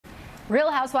Real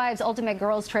Housewives Ultimate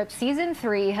Girls Trip Season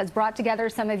 3 has brought together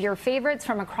some of your favorites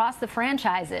from across the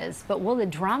franchises. But will the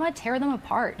drama tear them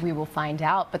apart? We will find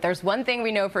out. But there's one thing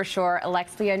we know for sure.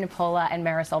 Alexia, Nepola, and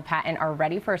Marysol Patton are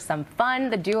ready for some fun.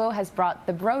 The duo has brought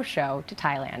the bro show to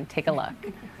Thailand. Take a look.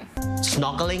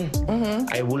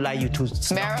 Snorkeling? I would like you to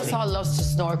snorkeling. Marysol loves to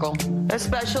snorkel,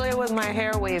 especially with my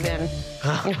hair waving.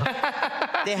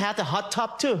 They have the hot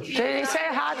tub too. Did he say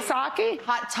hot sake?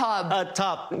 Hot tub. A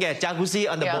tub, yeah, jacuzzi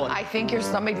on the boat. I think your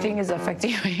stomach thing is affecting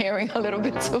your hearing a little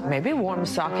bit too. Maybe warm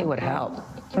sake would help.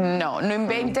 No,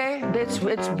 numbente,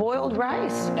 it's boiled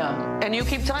rice. No. And you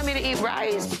keep telling me to eat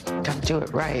rice. Gotta do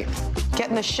it right.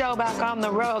 Getting the show back on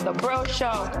the road, the bro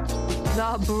show.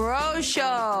 The bro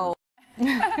show.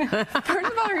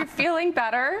 First of all, are you feeling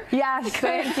better? Yes,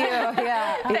 thank you.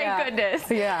 Yeah, Thank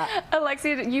goodness. Yeah.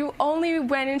 Alexia, you only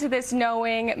went into this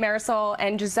knowing Marysol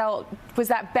and Giselle. Was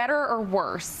that better or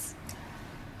worse?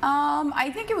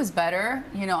 I think it was better.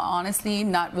 You know, honestly,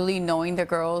 not really knowing the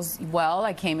girls well.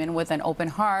 I came in with an open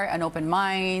heart, an open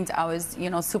mind. I was, you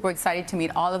know, super excited to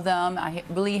meet all of them. I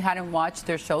really hadn't watched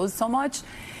their shows so much.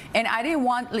 And I didn't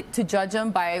want to judge them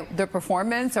by their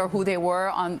performance or who they were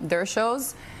on their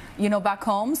shows, you know, back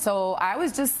home. So I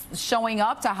was just showing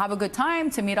up to have a good time,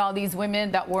 to meet all these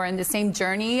women that were in the same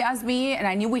journey as me, and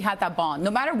I knew we had that bond.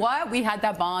 No matter what, we had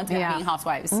that bond being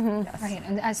housewives. Yes. Right.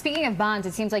 And speaking of bonds,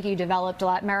 it seems like you developed a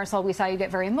lot. Marysol, we saw you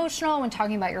get very emotional when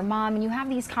talking about your mom, and you have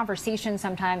these conversations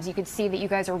sometimes. You could see that you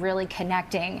guys are really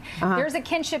connecting. There's a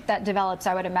kinship that develops,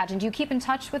 I would imagine. Do you keep in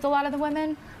touch with a lot of the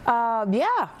women?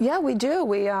 Yeah, we do.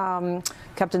 We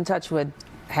kept in touch with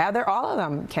Heather, all of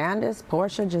them. Candace,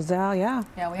 Portia, Giselle, yeah.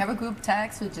 Yeah, we have a group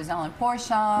text with Giselle and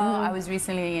Portia. I was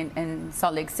recently in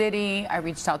Salt Lake City. I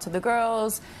reached out to the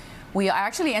girls. We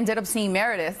actually ended up seeing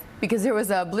Meredith because there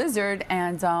was a blizzard,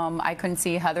 and I couldn't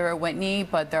see Heather or Whitney,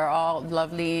 but they're all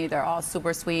lovely. They're all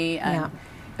super sweet, and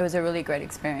it was a really great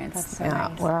experience. That's so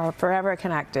nice. We're forever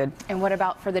connected. And what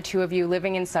about for the two of you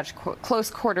living in such close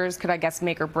quarters? Could I guess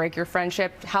make or break your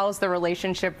friendship? How's the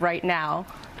relationship right now?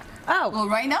 Oh, well,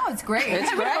 right now it's great.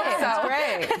 It's great. It's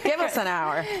great. Give us an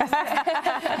hour.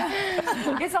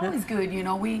 It's always good, you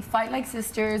know. We fight like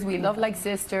sisters. We love like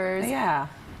sisters. Yeah.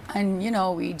 And, you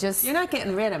know, we just... You're not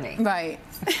getting rid of me. Right.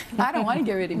 I don't want to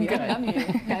get rid of you. I'm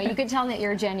here. No, you could tell that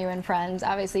you're genuine friends.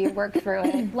 Obviously, you worked through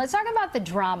it. Let's talk about the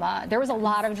drama. There was a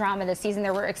lot of drama this season.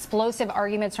 There were explosive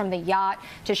arguments from the yacht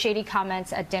to shady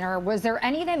comments at dinner. Was there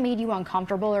any that made you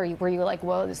uncomfortable, or were you like,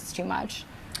 whoa, this is too much?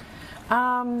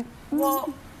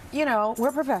 Well, you know,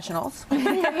 we're professionals,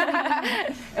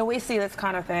 and we see this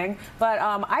kind of thing. But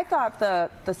I thought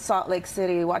the Salt Lake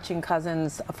City, watching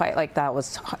cousins fight like that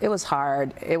was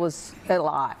hard. It was a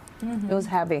lot. It was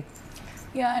heavy.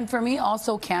 Yeah, and for me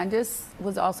also, Candace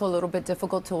was also a little bit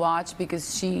difficult to watch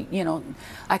because she, you know,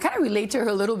 I kind of relate to her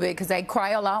a little bit because I cry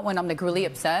a lot when I'm like really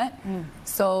upset.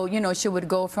 So, you know, she would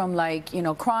go from like, you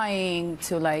know, crying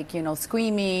to like, you know,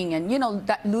 screaming, and, you know,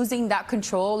 that losing that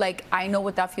control. Like, I know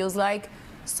what that feels like.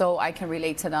 So I can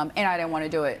relate to them, and I didn't want to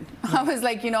do it. I was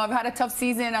like, you know, I've had a tough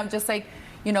season. I'm just like,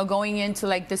 you know, going into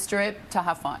like the strip to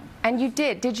have fun. And you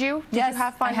did. Did you? Did you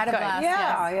have fun? I had a blast.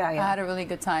 Yeah, yes. I had a really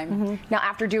good time. Now,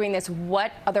 after doing this,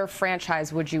 what other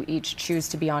franchise would you each choose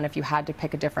to be on if you had to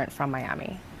pick a different from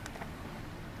Miami?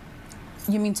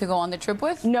 You mean to go on the trip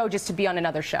with? No, just to be on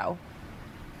another show.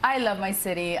 I love my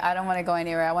city. I don't want to go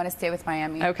anywhere. I want to stay with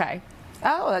Miami. Okay.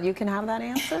 Oh, you can have that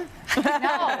answer? No.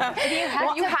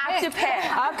 You have to pick.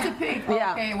 I have to pick.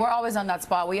 Yeah. Okay, we're always on that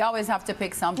spot. We always have to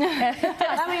pick something.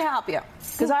 Let me help you,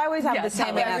 because I always have the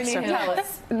same answer. Tell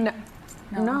us.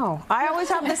 No, I always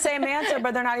have the same answer,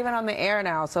 but they're not even on the air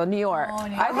now. So New York. Oh,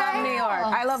 New I York. love New York.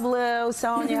 I love Lou,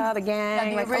 Sonia, the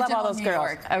gang. Yeah, the I love all those original New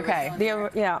girls. York.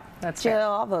 Okay. That's Jill,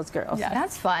 all those girls. Yeah,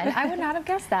 that's fun. I would not have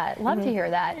guessed that. Love to hear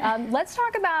that. Let's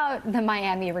talk about the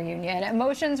Miami reunion.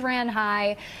 Emotions ran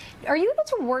high. Are you able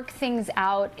to work things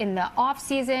out in the off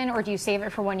season, or do you save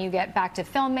it for when you get back to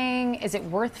filming? Is it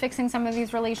worth fixing some of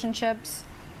these relationships?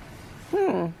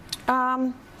 You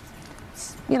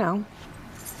know,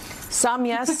 some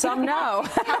yes, some no.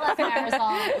 Tell us,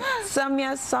 Marysol. Some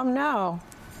yes, some no.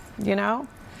 You know,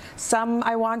 some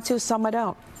I want to, some I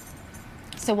don't.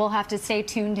 So we'll have to stay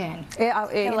tuned in.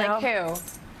 Like who?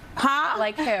 Huh?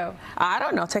 Like who? I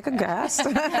don't know. Take a guess.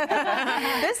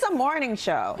 This is a morning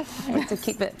show. To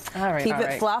keep it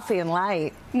fluffy and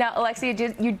light. Now,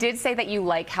 Alexia, you did say that you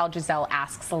like how Giselle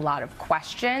asks a lot of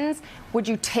questions. Would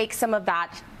you take some of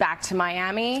that back to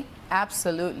Miami?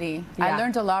 Absolutely. Yeah. I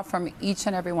learned a lot from each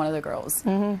and every one of the girls.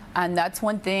 And that's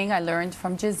one thing I learned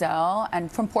from Giselle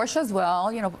and from Portia as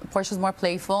well. You know, Portia's more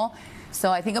playful. So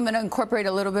I think I'm going to incorporate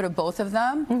a little bit of both of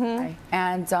them.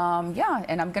 And yeah,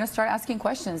 and I'm going to start asking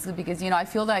questions because, you know, I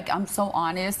feel like I'm so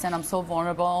honest and I'm so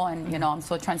vulnerable and, you know, I'm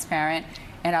so transparent.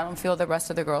 And I don't feel the rest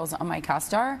of the girls on my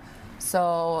cast are.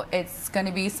 So it's going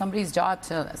to be somebody's job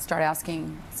to start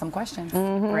asking some questions.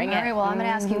 Bring it. All right, well, I'm going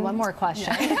to ask you one more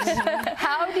question.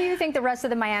 How do you think the rest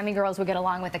of the Miami girls would get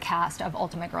along with the cast of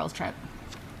Ultimate Girls Trip?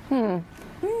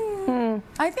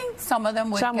 I think some of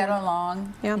them would get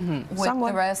along with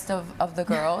the rest of the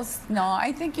girls. No,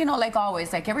 I think, you know, like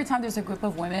always, like every time there's a group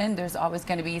of women, there's always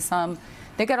going to be some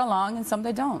they get along and some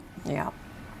they don't. Yeah.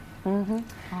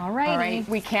 All right.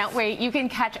 We can't wait. You can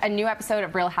catch a new episode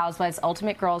of Real Housewives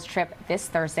Ultimate Girls Trip this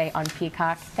Thursday on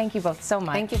Peacock. Thank you both so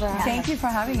much. Thank you for having us. Thank you for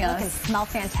having us. Smell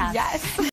fantastic. Yes.